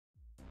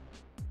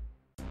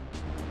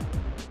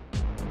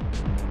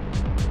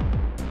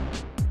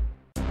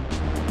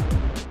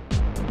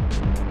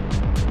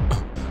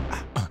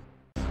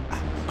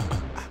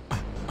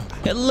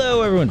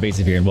Hello everyone,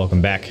 Vaesive here, and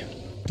welcome back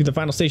to the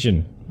final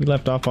station. We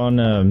left off on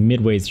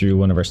midway through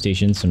one of our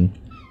stations, and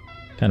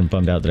kind of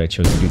bummed out that I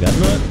chose to do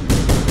that,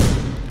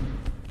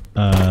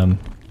 but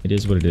it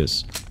is what it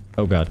is.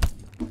 Oh god.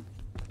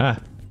 Ah,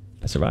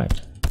 I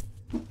survived.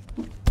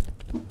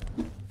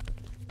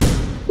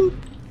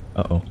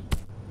 Uh-oh.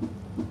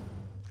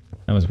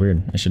 That was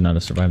weird. I should not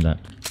have survived that.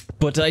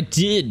 But I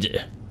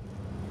did!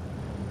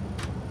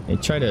 I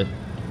try to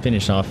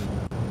finish off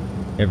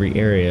every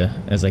area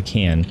as I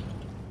can.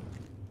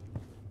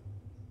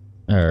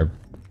 Or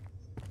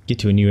get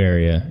to a new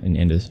area and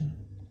end it.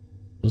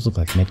 Those look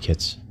like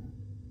medkits.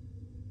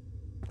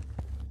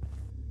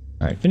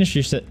 Alright, finish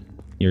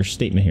your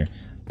statement here.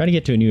 Try to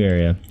get to a new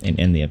area and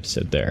end the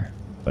episode there.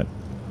 But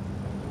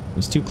it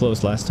was too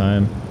close last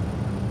time.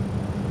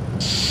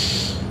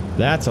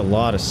 That's a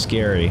lot of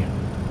scary.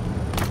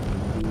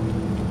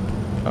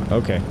 Oh,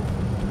 okay.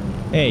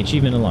 Hey,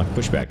 achievement unlocked.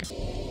 Pushback.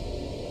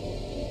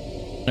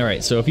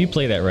 Alright, so if you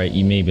play that right,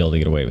 you may be able to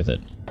get away with it.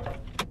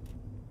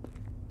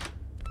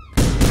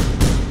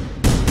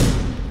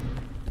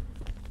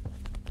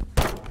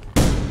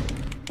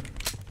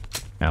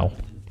 Ow.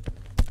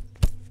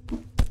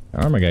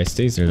 Our armor guy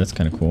stays there, that's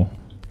kind of cool.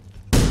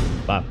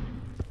 Bop.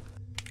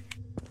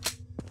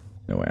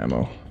 No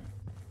ammo.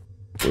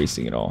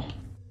 Wasting it all.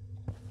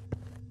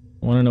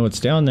 I want to know what's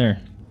down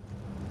there.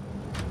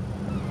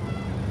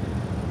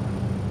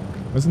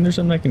 Wasn't there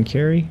something I can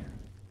carry?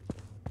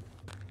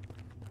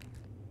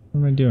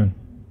 What am I doing?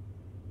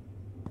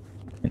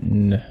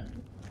 And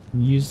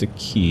use the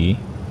key.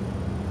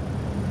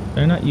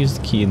 Did I not use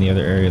the key in the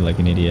other area like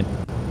an idiot?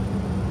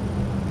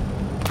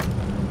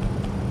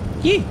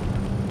 Yee!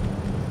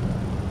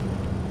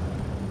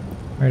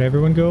 Alright,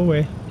 everyone go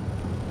away.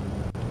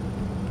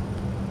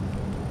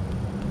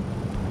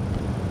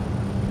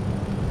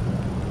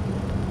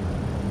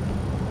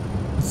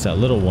 It's that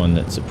little one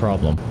that's a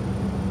problem.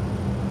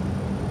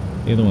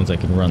 The other ones I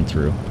can run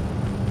through.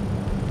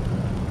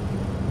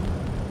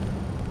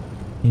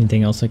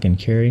 Anything else I can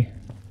carry?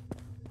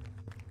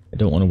 I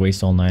don't want to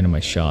waste all 9 of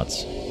my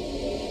shots.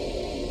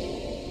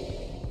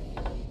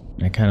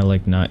 I kind of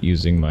like not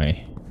using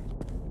my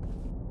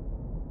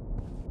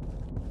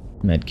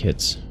med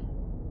kits.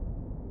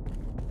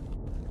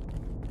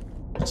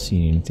 Not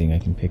seeing anything I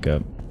can pick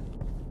up.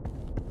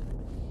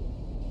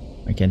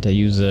 Why can't I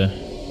use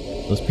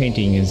those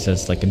paintings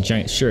as like a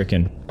giant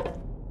shuriken?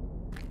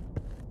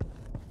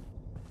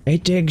 A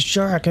dig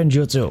shuriken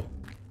jutsu.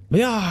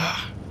 Yeah.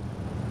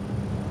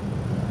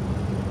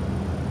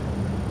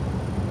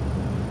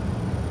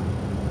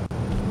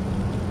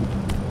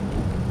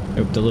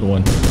 Oh, the little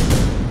one.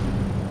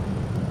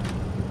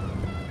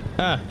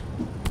 Ah.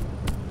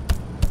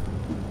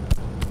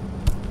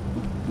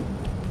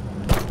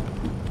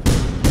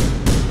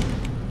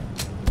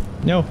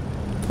 No.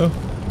 Oh.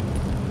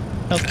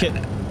 Health kit.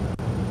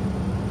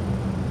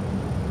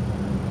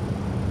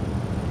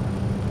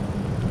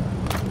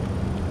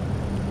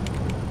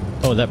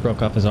 Oh, that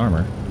broke off his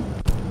armor.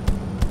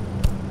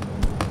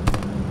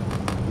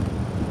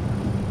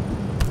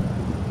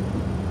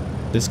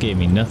 This gave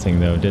me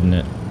nothing though, didn't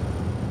it?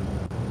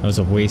 That was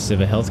a waste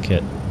of a health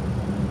kit.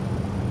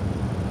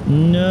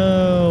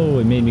 No,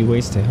 it made me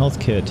waste a health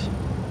kit.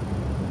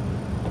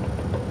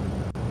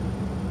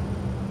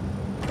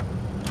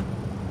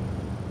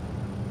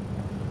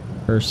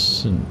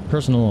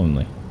 Personal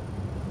only.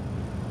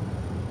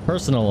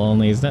 Personal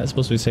only, is that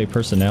supposed to say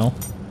personnel?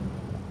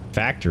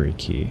 Factory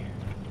key.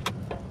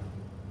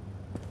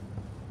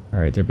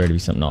 Alright, there better be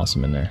something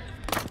awesome in there.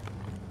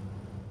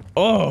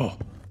 Oh!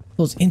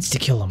 Those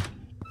insta-kill them.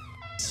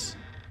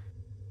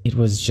 It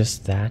was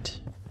just that.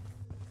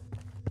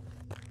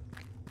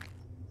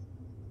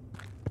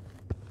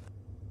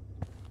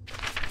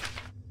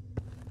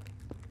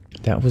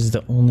 That was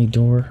the only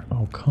door?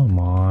 Oh, come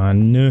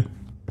on.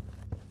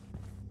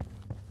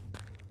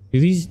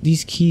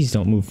 These keys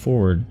don't move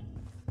forward,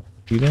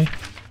 do they?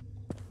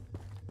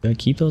 Do I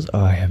keep those?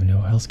 Oh, I have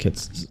no health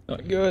kits. This is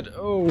not good.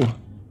 Oh.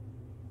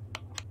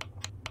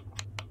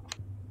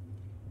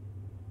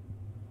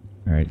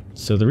 Alright,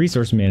 so the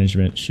resource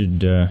management should,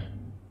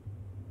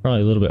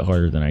 probably a little bit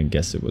harder than I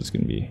guess it was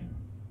going to be.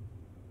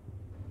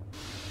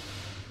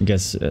 I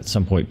guess at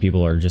some point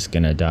people are just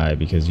going to die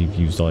because you've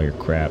used all your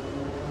crap.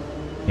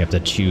 You have to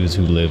choose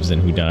who lives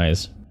and who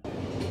dies.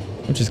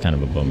 Which is kind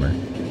of a bummer.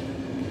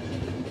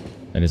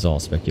 That is all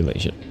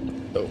speculation.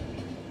 Oh.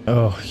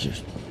 Oh, you're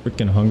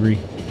freaking hungry.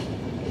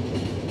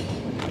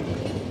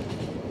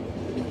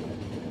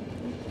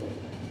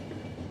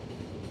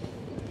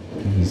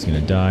 He's gonna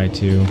die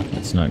too.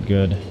 That's not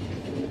good.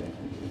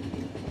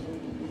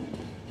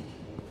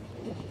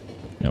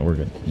 No, we're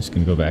good. Just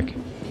gonna go back.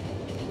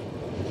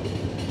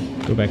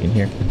 Go back in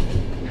here.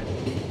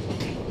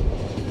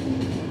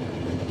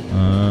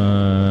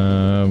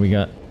 We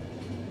got...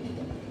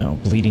 Oh,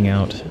 bleeding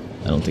out.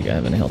 I don't think I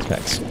have any health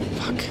packs.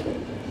 Fuck.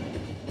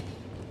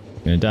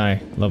 Gonna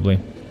die. Lovely.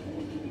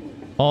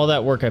 All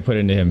that work I put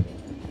into him.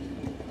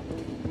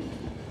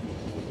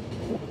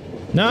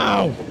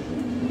 No!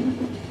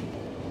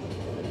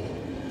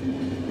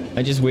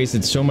 I just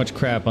wasted so much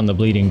crap on the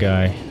bleeding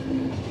guy.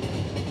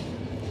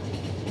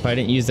 If I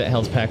didn't use that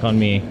health pack on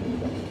me,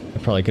 I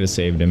probably could have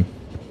saved him.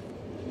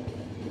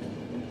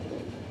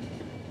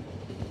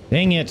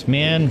 Dang it,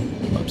 man.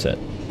 I'm upset.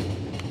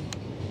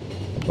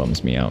 That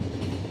bums me out.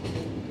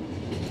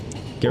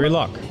 Gary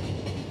Locke.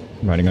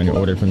 I'm writing on your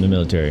order from the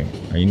military.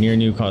 Are you near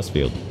New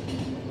Cosfield?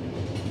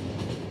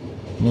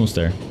 Almost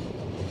there.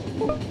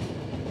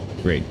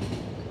 Great.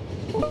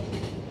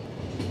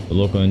 The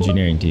local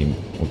engineering team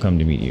will come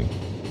to meet you.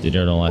 The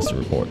general has to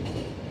report.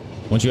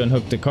 Once you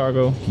unhook the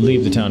cargo,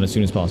 leave the town as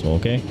soon as possible,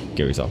 okay?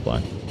 Gary's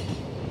offline.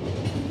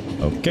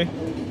 Okay.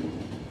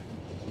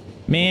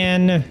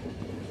 Man.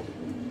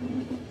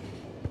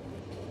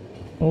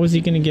 What was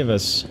he gonna give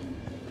us?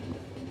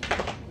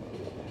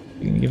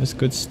 He gonna give us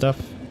good stuff?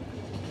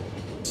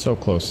 So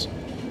close.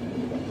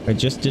 I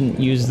just didn't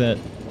use that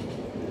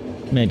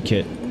med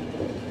kit.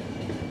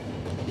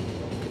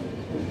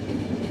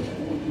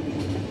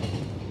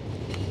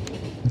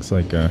 Looks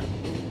like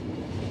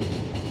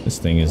this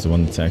thing is the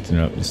one that's acting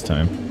up this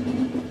time.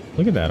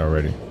 Look at that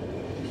already.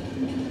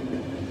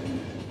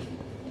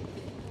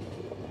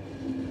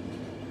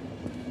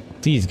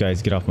 These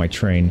guys get off my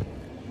train.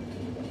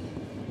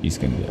 He's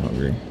gonna get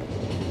hungry.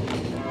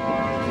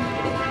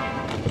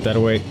 Put that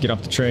away. Get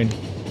off the train.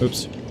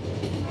 Oops.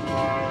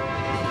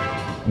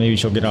 Maybe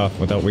she'll get off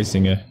without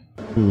wasting a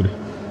food.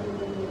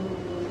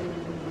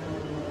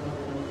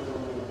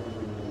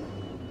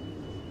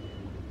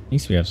 At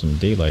least we have some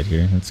daylight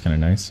here. That's kind of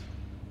nice.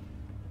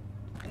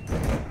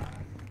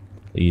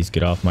 Please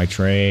get off my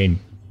train.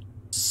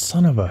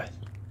 Son of a...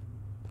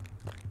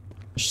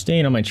 You're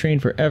staying on my train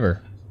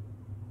forever.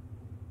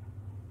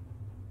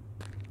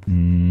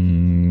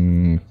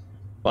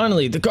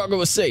 Finally, the cargo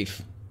was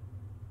safe.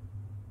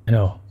 I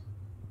know,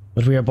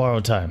 but we are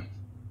borrowed time.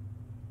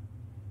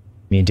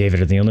 Me and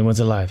David are the only ones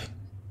alive.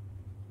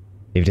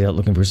 David is out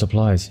looking for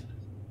supplies.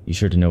 You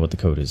sure to know what the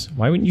code is.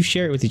 Why wouldn't you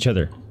share it with each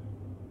other?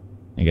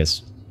 I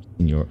guess,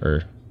 in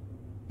your,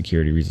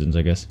 security reasons,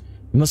 I guess.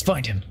 We must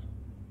find him.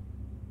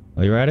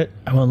 While you're at it,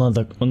 I will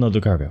unload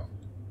the cargo.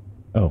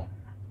 Oh,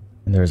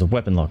 and there is a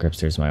weapon locker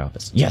upstairs in my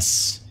office.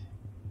 Yes!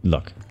 Good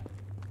luck.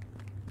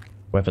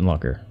 Weapon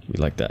locker. We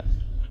like that.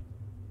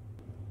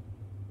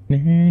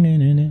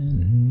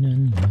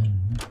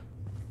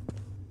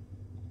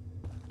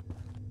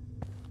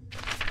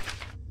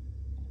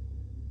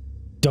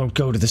 Don't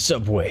go to the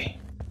subway.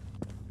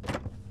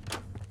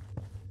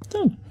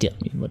 Don't tell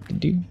me what to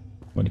do.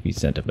 What if he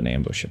sent up an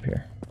ambush up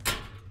here?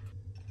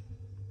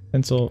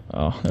 Pencil.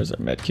 Oh, there's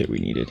our med kit we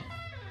needed.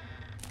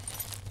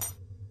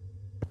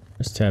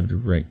 Press tab to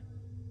right.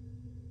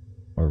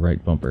 Or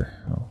right bumper.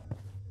 Oh.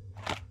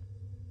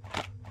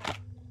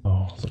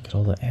 Oh, look at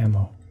all the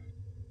ammo.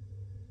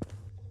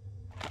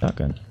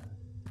 Shotgun.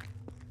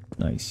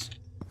 Nice.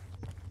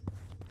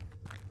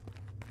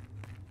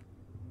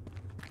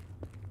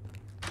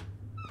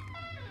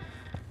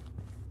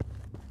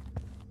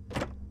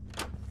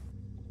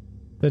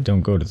 That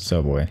don't go to the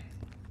subway.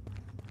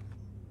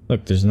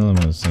 Look, there's another one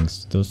of those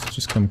things. Those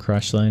just come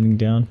crash landing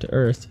down to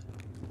Earth.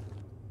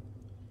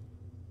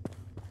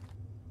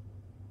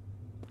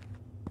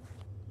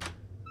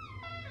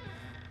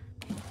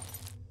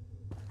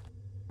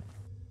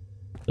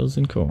 Bills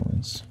and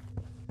coins.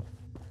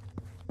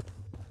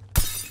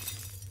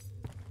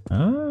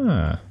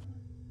 Ah.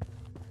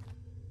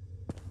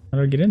 How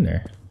do I get in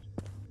there?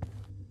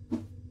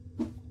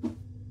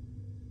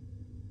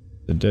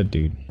 The dead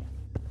dude.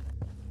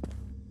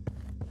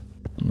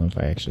 I don't know if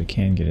I actually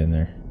can get in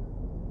there.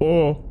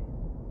 Oh!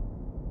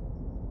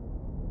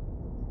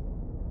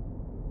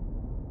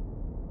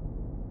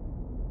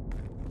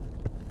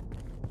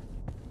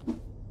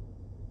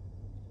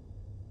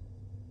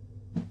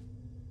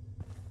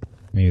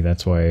 Maybe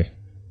that's why it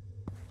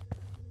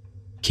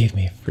gave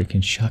me a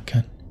freaking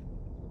shotgun.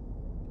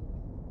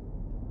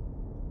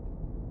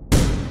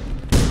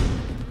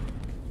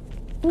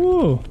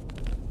 Ooh!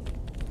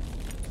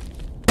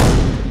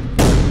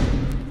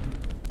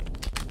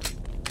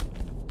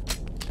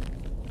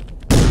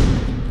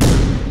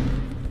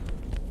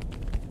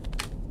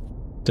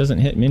 Doesn't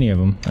hit many of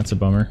them. That's a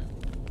bummer.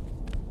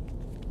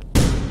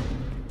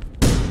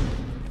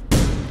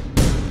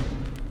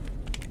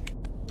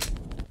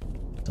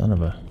 Son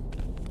of a...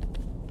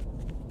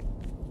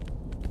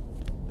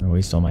 I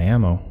waste all my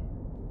ammo.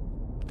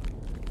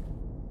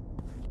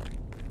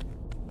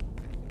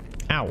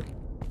 Ow!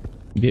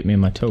 You bit me in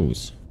my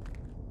toes.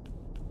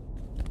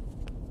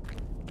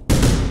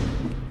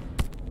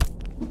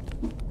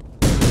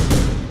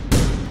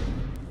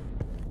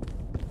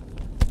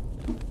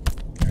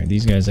 Alright,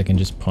 these guys I can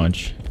just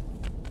punch.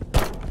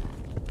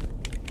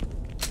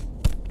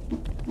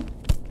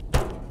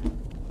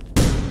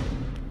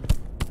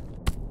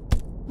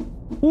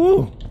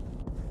 Woo!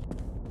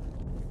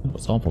 That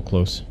was awful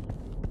close.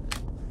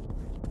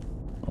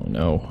 Oh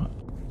no.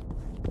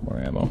 More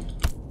ammo.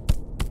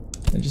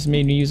 That just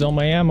made me use all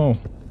my ammo.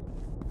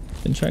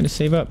 Been trying to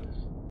save up.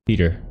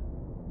 Peter,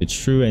 it's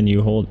true and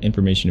you hold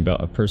information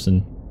about a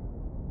person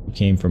who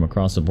came from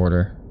across the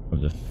border.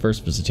 of the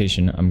first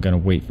visitation, I'm gonna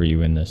wait for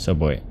you in the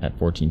subway at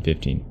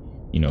 1415.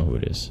 You know who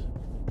it is.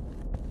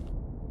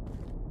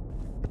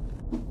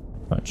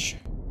 Punch.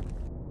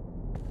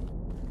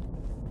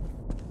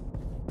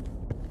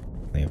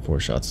 I have 4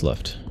 shots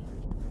left.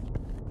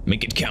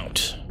 Make it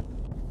count.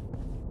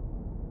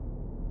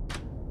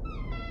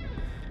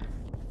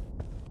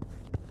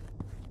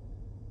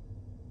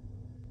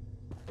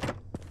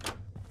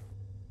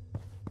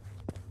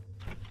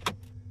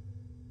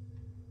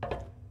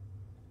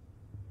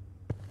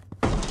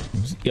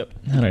 Yep,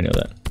 how'd I know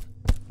that?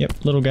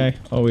 Yep, little guy.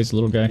 Always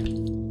little guy.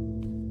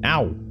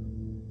 Ow!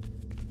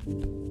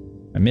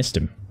 I missed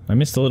him. I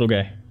missed the little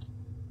guy.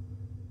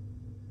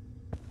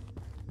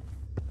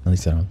 At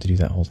least I don't have to do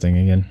that whole thing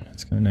again.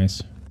 That's kind of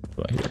nice.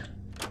 What about here?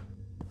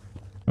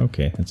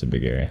 Okay, that's a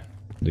big area.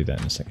 I'll do that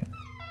in a second.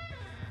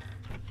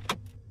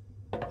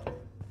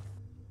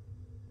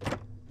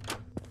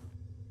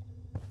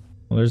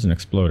 Well, there's an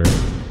exploder.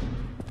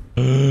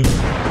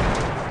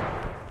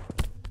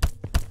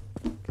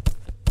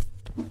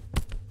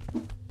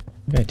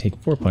 I take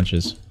 4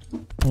 punches.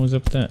 What was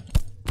up with that?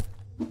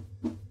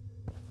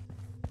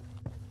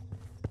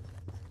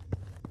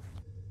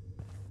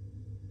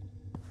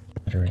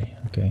 Battery,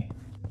 okay.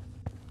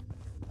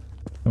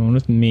 Come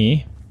with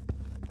me.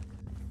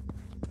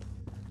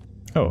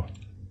 Oh.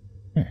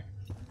 Here.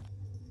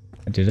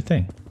 I did a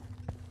thing.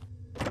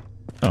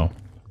 Oh,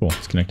 cool.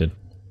 It's connected.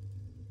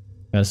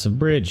 Got us a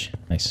bridge.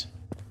 Nice.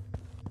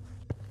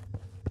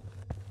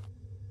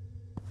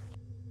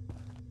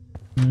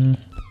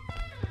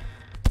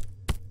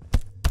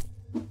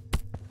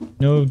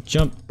 No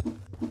jump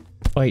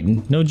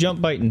biting. No jump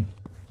biting.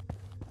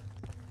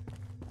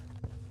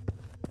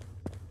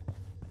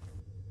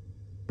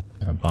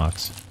 A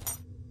box.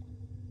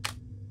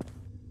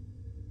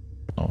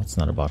 Oh, it's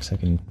not a box I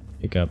can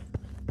pick up.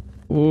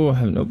 Oh, I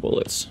have no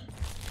bullets.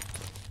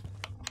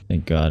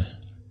 Thank God.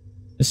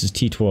 This is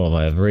T12.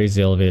 I have raised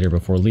the elevator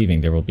before leaving.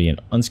 There will be an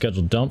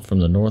unscheduled dump from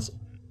the north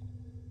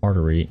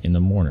artery in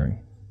the morning.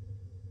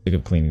 Pick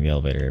up cleaning the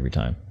elevator every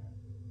time.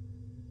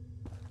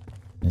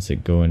 Does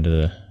it go into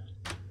the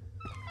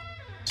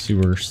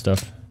sewer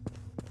stuff?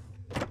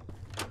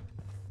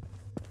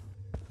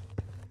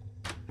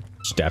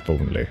 Staff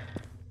only.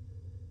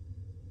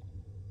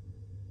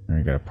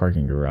 I got a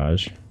parking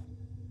garage.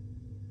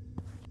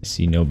 I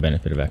see no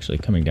benefit of actually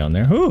coming down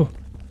there. Ooh!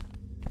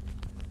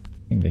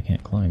 I think they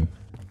can't climb.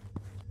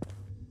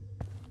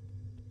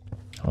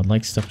 I would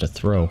like stuff to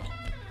throw.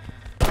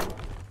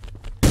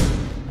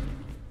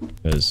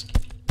 Because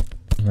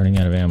I'm running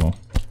out of ammo.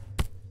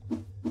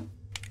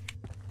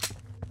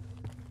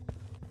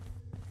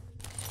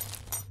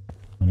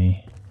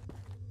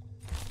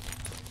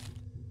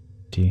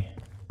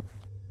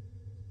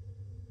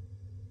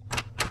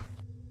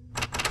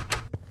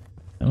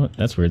 Oh,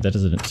 that's weird. That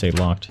doesn't say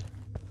locked.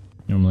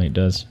 Normally it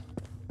does.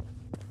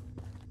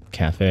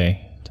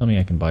 Cafe. Tell me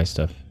I can buy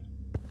stuff.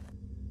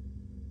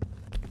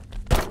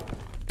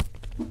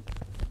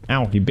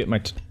 Ow, he bit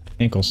my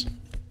ankles.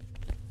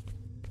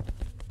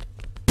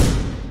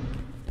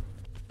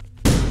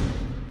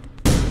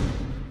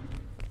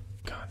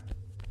 God.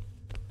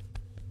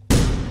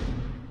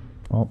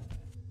 Oh.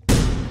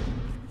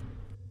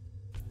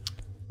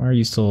 Why are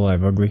you still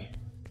alive, ugly?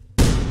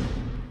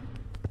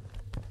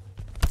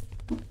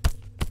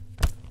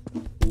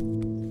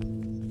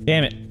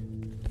 Damn it.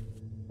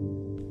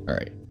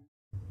 Alright.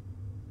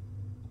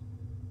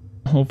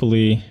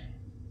 Hopefully...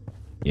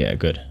 Yeah,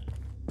 good.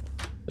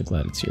 I'm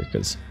glad it's here,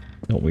 because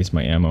I don't waste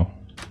my ammo.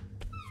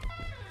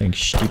 Think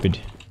stupid.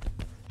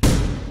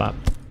 Bop.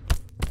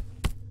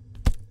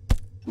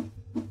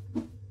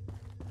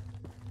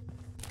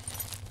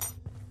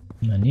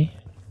 Money.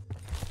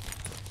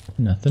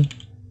 Nothing.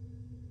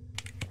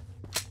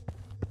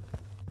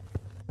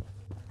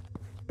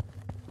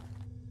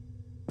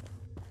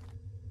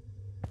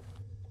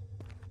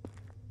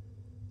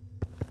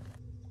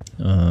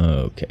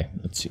 Okay,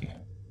 let's see.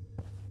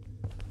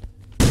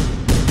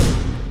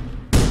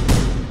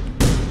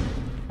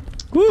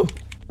 Woo!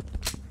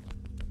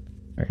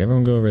 Alright,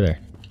 everyone go over there.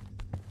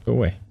 Go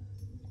away.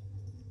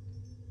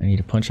 I need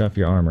to punch off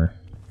your armor.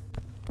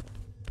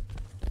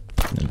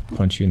 And then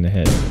punch you in the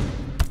head.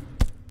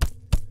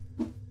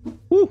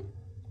 Woo!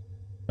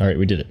 Alright,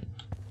 we did it.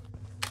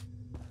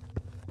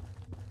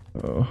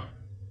 Oh.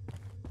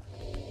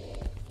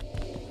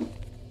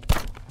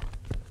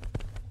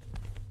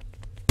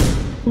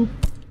 Boop.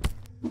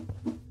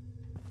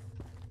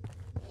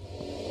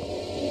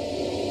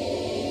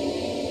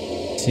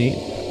 See?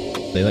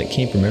 They like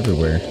came from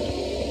everywhere.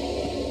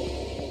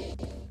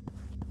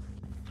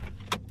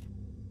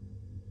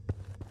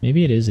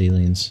 Maybe it is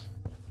aliens.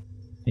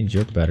 I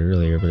joked about it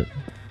earlier, but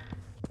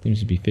it seems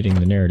to be fitting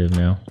the narrative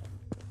now.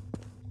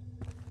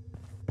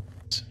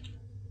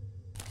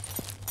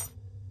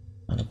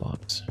 Not a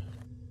box.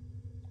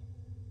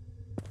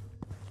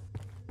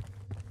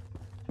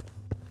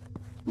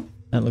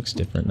 That looks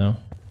different though.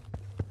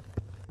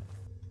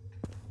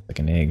 Like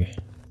an egg.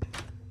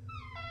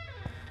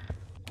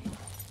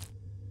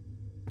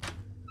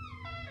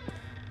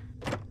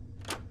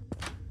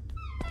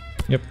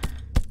 Yep.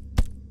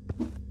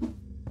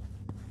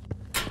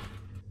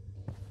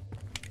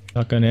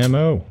 Shotgun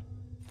ammo.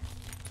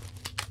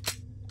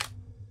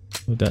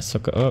 Load that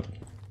sucker up.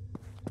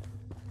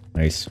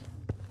 Nice.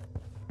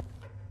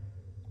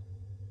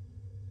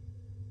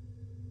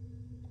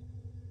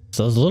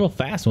 So those little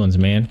fast ones,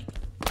 man.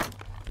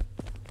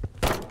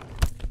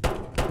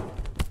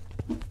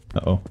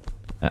 Uh-oh.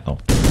 Uh-oh.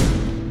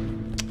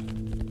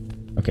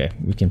 Okay,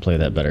 we can play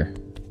that better.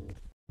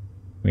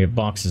 We have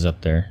boxes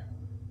up there.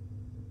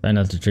 Try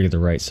not to trigger the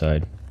right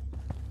side.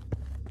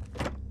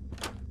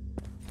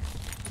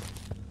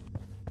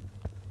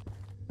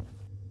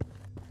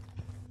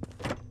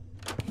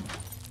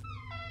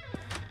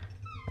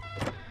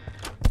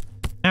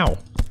 Ow!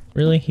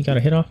 Really? He got a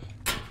hit off?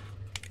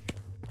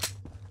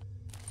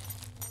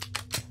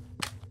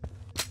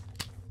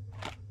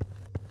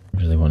 I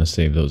really want to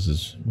save those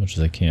as much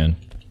as I can.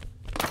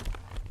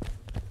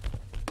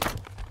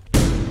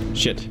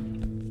 Shit.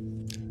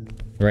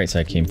 The right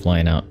side came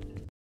flying out.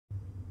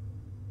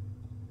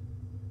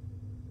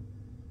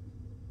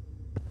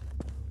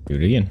 Do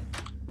it again.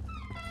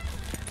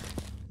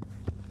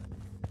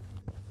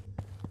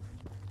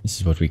 This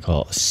is what we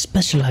call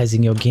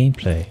specializing your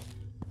gameplay.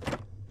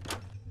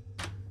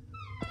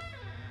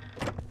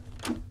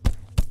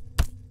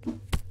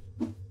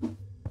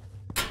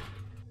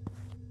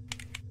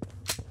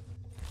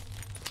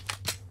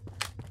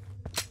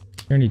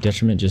 Is there any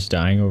detriment just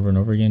dying over and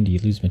over again? Do you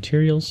lose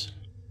materials?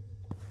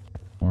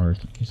 Or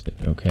is it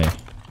okay?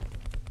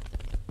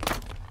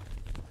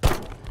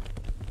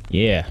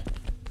 Yeah.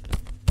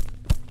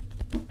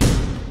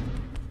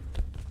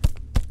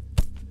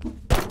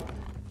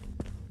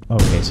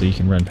 Okay, so you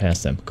can run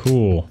past them.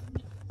 Cool.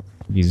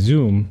 If you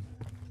zoom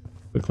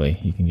quickly,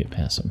 you can get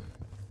past them.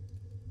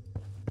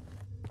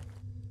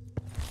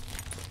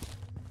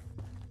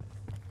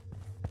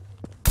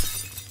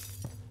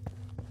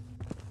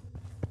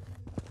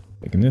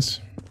 Taking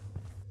this.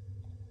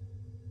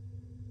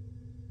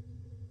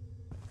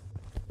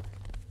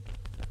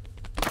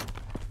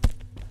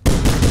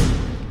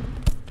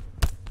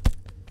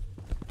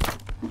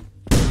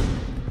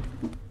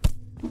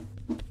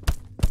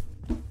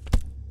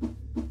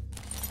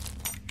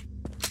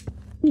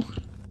 Whew.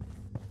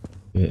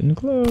 Getting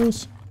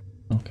close.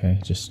 Okay,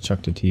 just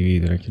chucked a TV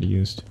that I could have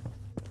used.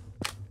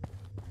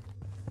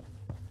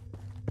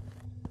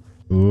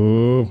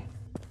 Ooh.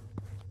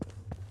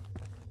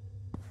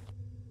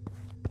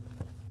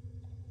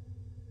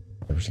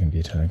 There's gonna be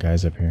a ton of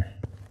guys up here.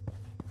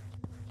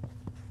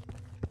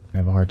 I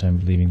have a hard time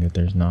believing that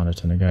there's not a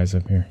ton of guys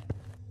up here.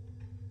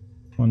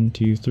 1,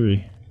 2,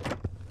 3.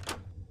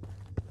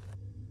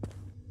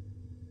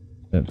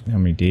 That how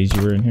many days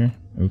you were in here?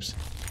 Oops.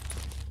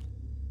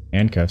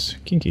 Handcuffs.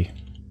 Kinky.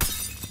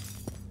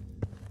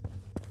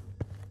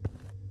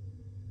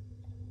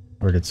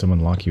 Or did someone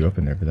lock you up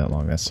in there for that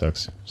long? That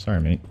sucks. Sorry,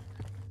 mate.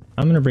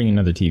 I'm gonna bring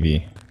another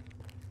TV.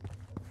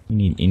 You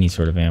need any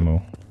sort of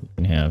ammo you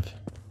can have.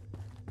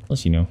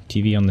 Plus, you know,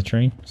 TV on the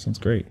train. Sounds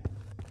great.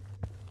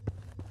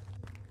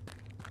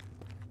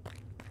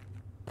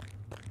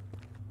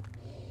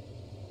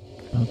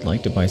 I would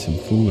like to buy some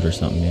food or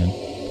something, man.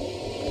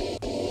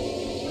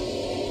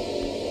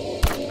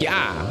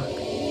 Yeah!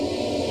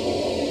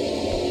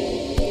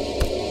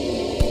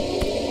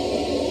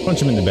 Punch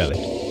him in the belly.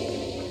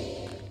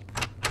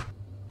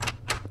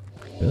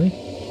 Really?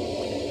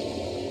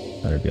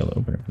 Thought I'd be able to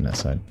open it from that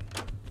side.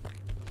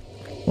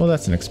 Well,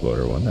 that's an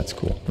exploder one. That's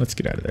cool. Let's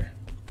get out of there.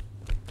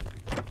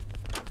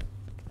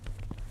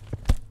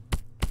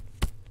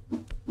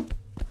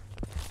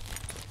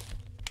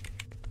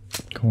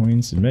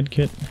 Coins,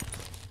 medkit,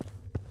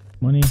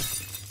 money.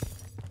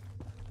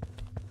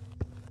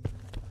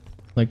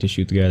 I'd like to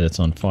shoot the guy that's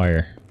on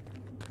fire.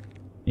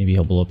 Maybe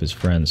he'll blow up his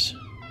friends.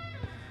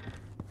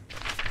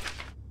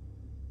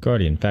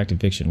 Guardian, fact and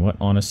fiction. What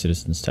honest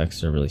citizens'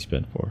 taxes are really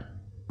spent for?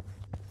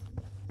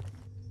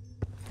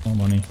 More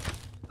money.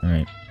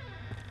 Alright.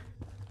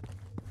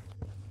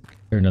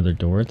 Is there another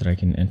door that I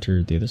can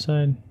enter the other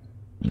side?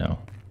 No.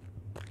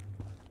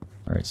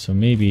 Alright, so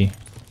maybe...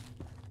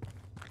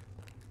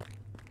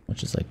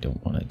 Much as I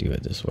don't want to do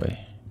it this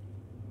way.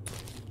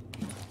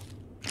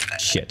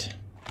 Shit.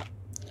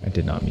 I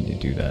did not mean to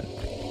do that.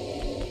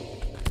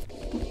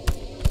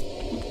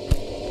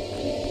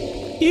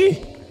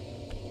 Eeh!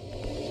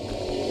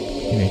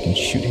 Maybe I can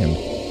shoot him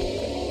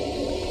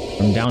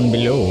from down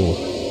below.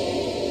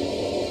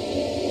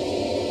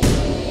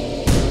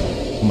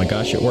 Oh my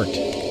gosh, it worked.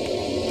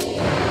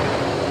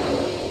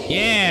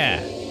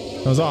 Yeah!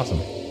 That was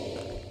awesome.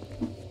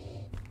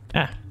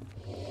 Ah.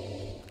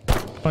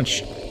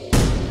 Punch.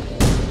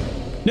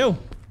 No!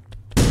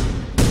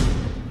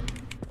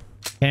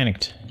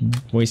 Panicked.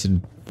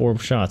 Wasted 4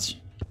 shots.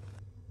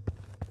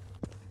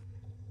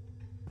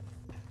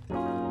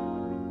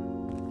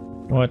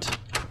 What?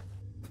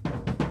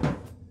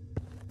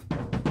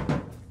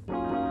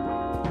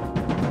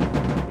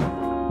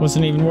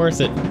 Wasn't even worth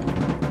it.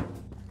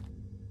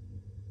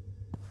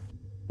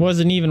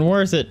 Wasn't even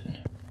worth it.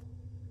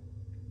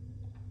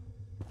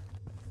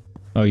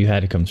 Oh, you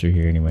had to come through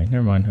here anyway.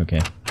 Never mind.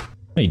 Okay.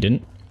 No, you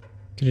didn't.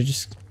 Could have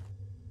just...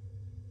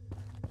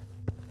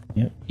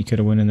 Yep, you could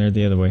have went in there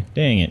the other way.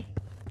 Dang it.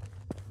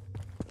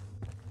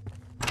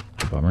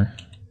 Bummer.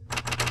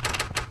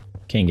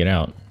 Can't get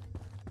out.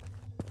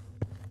 It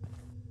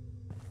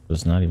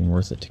was not even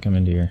worth it to come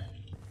into here.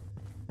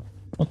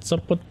 What's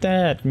up with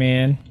that,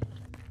 man?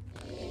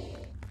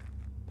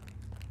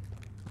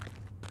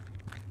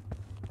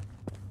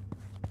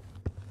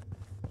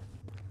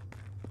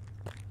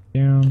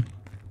 Down.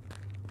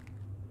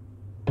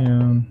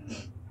 Down.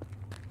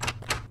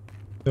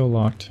 Still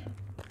locked.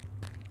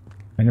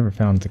 I never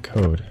found the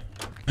code.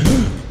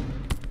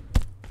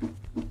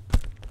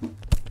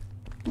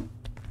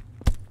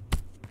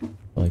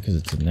 Probably because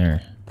it's in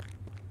there.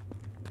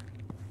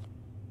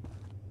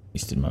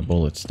 Wasted my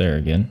bullets there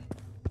again.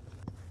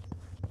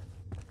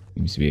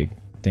 Seems to be a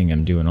thing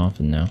I'm doing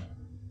often now.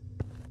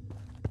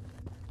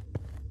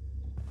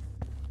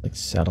 Like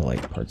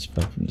satellite parts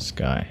fell from the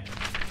sky.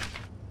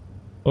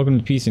 Welcome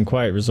to Peace and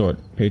Quiet Resort.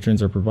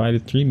 Patrons are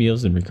provided 3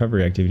 meals and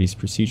recovery activities.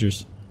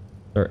 Procedures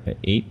start at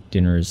 8.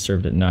 Dinner is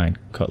served at 9.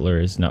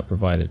 Cutlery is not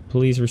provided.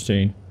 Please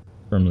refrain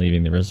from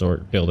leaving the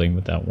resort building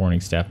without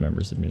warning staff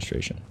members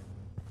administration.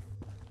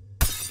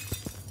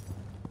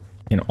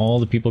 Can all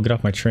the people get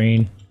off my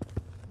train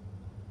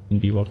and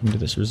be welcome to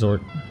this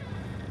resort?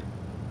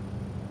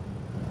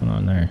 What's going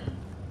on there?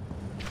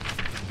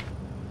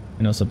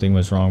 I know something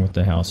was wrong with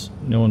the house.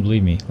 No one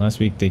believed me. Last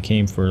week they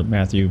came for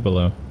Matthew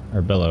Bellow,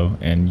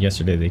 and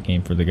yesterday they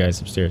came for the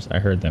guys upstairs. I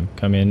heard them.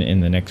 Come in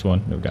the next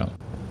one, no doubt.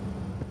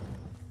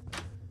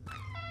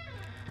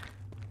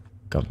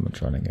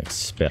 Government running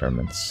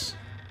experiments.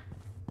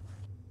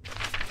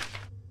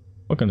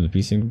 Welcome to the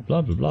Peace and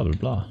blah blah blah blah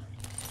blah.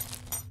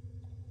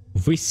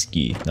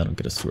 Whiskey. That'll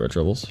get us through our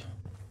troubles.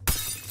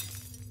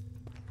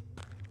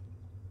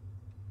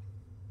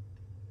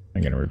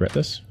 I'm gonna regret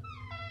this.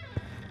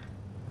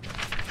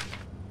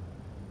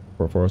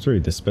 4403.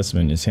 This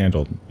specimen is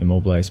handled.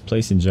 Immobilized.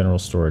 Place in general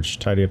storage.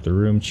 Tidy up the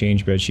room.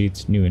 Change bed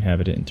sheets. New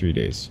inhabitant in 3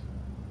 days.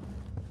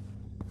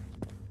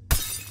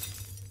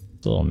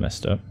 It's a little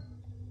messed up.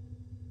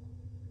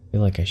 I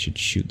feel like I should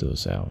shoot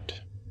those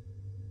out.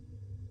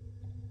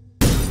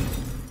 Good.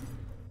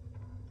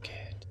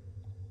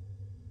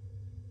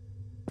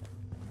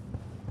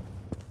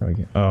 There we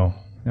go. Oh,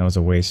 that was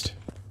a waste.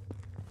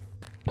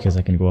 Because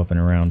I can go up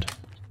and around.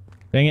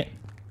 Dang it.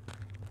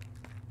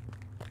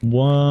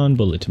 1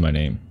 bullet to my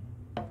name.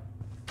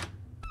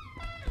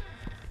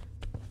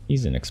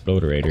 He's an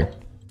exploderator.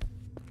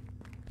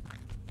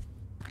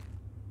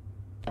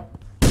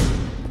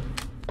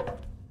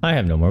 I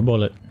have no more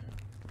bullet.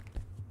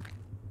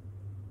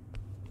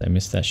 I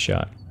missed that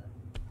shot.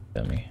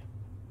 Dummy.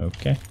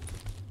 Okay.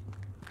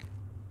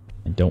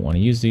 I don't want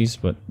to use these,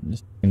 but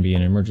this can be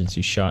an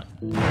emergency shot.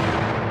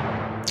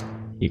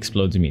 He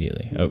explodes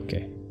immediately.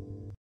 Okay.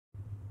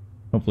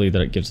 Hopefully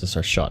that gives us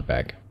our shot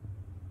back.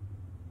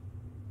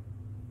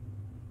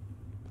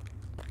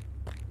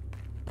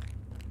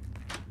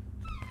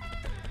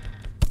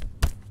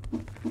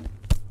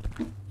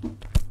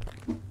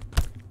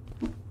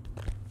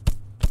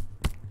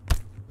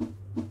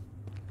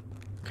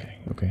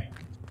 Okay.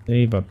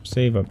 Save up,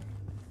 save up.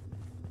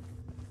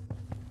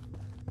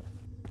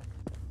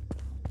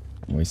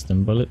 Waste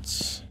them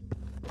bullets.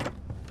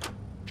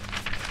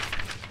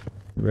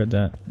 Read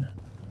that.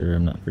 Sure,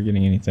 I'm not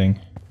forgetting anything.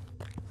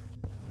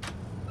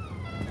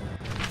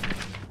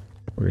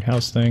 Weird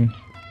house thing.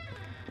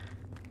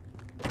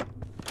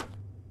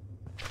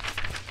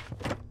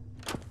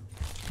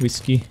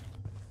 Whiskey.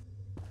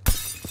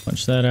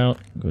 Punch that out.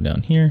 Go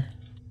down here.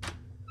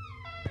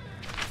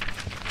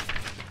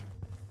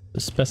 The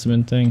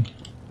specimen thing.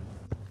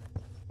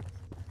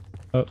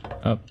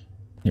 Up.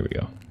 Here we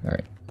go.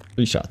 Alright.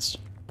 3 shots.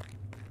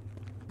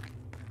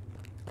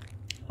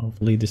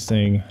 Hopefully this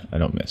thing I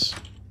don't miss.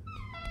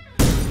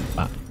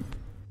 Ah.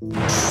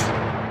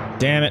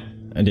 Damn it.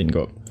 I didn't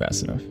go up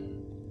fast enough.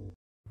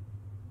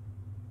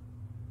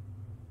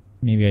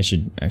 Maybe I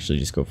should actually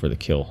just go for the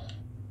kill.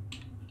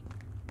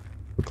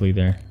 Quickly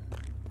there.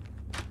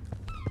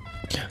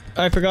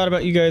 I forgot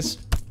about you guys.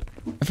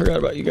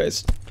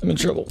 I'm in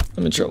trouble.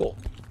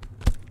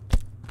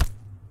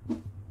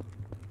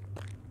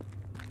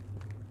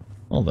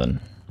 Well then.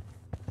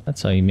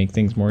 That's how you make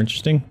things more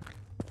interesting.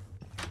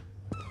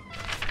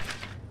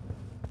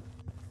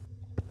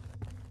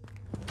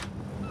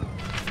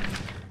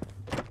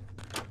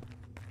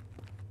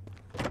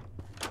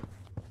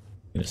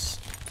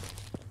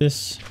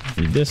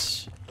 Read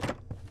this,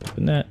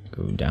 open that,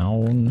 go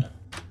down,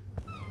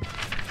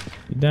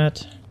 read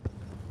that,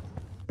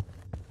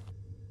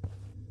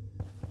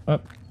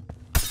 up,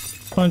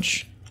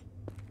 punch,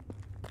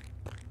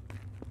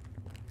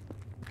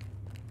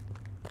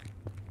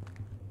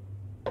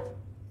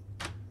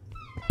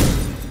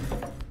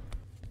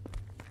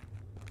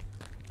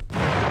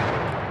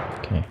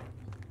 okay,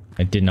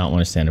 I did not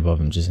want to stand above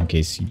him just in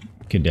case he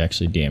could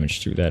actually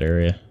damage through that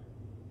area.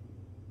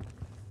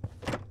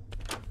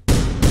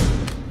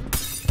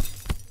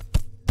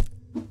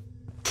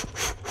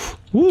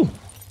 Woo!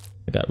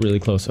 I got really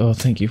close. Oh,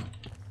 thank you.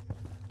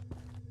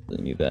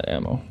 Really need that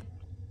ammo.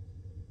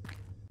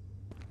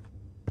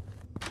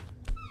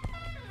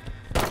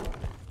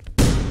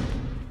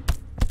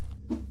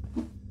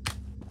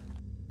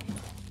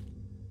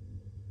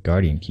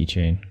 Guardian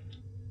keychain.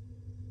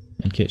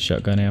 And kit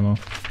shotgun ammo.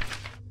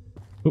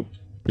 Oop,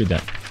 read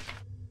that.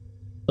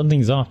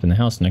 Something's off in the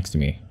house next to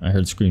me. I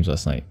heard screams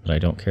last night, but I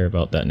don't care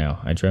about that now.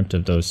 I dreamt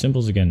of those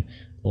symbols again.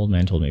 The old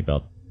man told me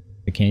about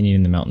the canyon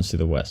in the mountains to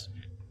the west.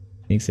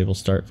 He thinks they will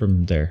start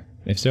from there.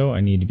 If so,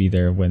 I need to be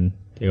there when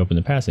they open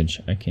the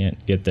passage. I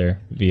can't get there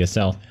via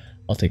south.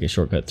 I'll take a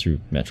shortcut through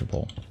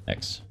Metropole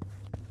X.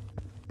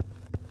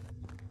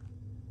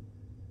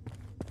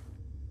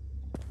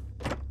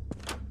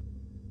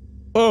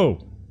 Oh!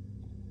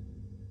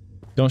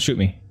 Don't shoot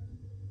me.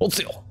 Hold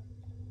still.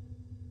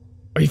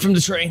 Are you from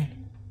the train?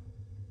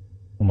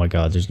 Oh my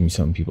god, there's gonna be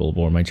so many people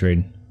aboard my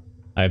train.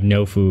 I have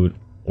no food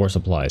or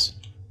supplies.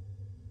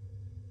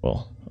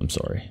 Well, I'm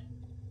sorry.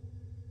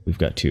 We've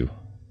got 3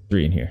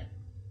 in here.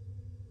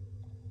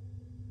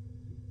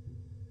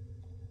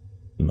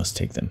 We must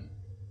take them.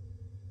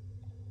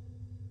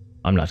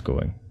 I'm not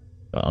going.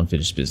 Got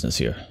unfinished business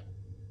here.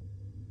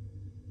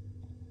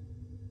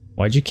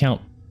 Why'd you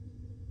count?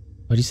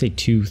 Why'd you say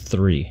 2,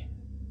 3?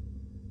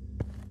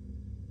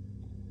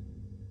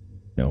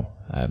 No,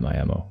 I have my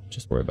ammo.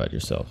 Just worry about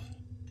yourself.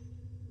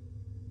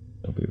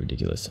 Don't be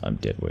ridiculous. I'm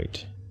dead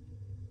weight.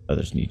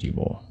 Others need you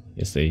more.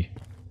 Yes, they...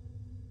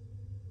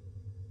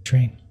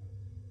 Train.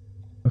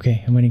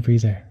 Okay, I'm waiting for you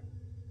there.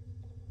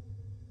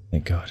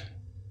 Thank God.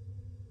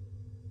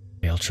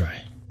 Okay, I'll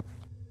try.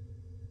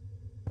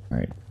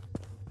 Alright.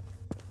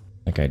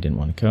 That guy didn't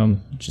want to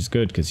come, which is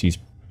good because he's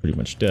pretty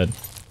much dead.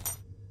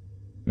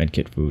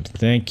 Medkit food.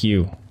 Thank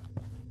you.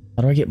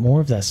 How do I get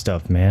more of that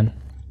stuff, man?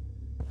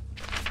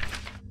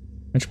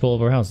 Metropole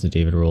of our house,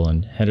 David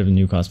Rowland, head of the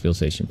New Cosfield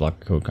Station, block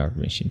code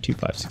confirmation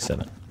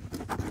 2567.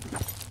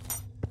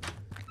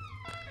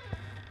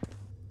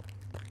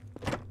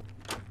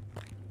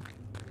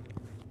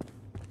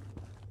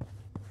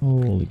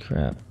 Holy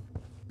crap.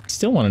 I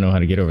still want to know how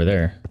to get over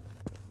there.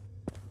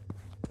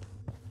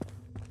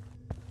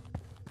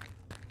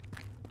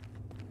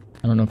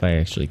 I don't know if I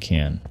actually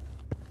can.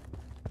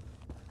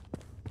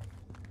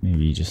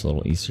 Maybe just a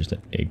little Easter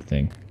egg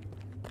thing.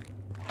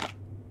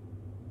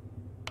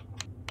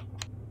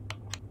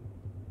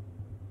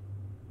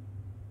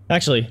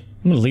 Actually,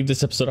 I'm going to leave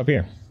this episode up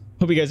here.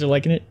 Hope you guys are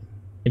liking it.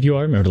 If you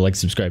are, remember to like,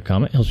 subscribe,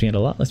 comment. Helps me out a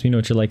lot. Lets me know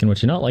what you're liking,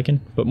 what you're not liking.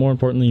 But more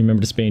importantly,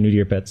 remember to spay and neuter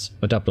your pets.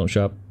 Adopt, don't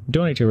shop.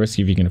 Donate to a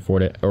rescue if you can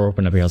afford it. Or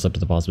open up your house up to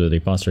the possibility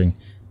of fostering.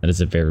 That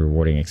is a very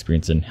rewarding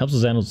experience and helps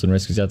those animals and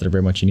rescues out there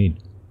very much you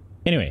need.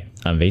 Anyway,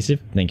 I'm Vaesive.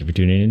 Thank you for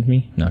tuning in with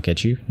me. And I'll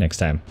catch you next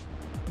time.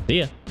 See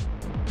ya!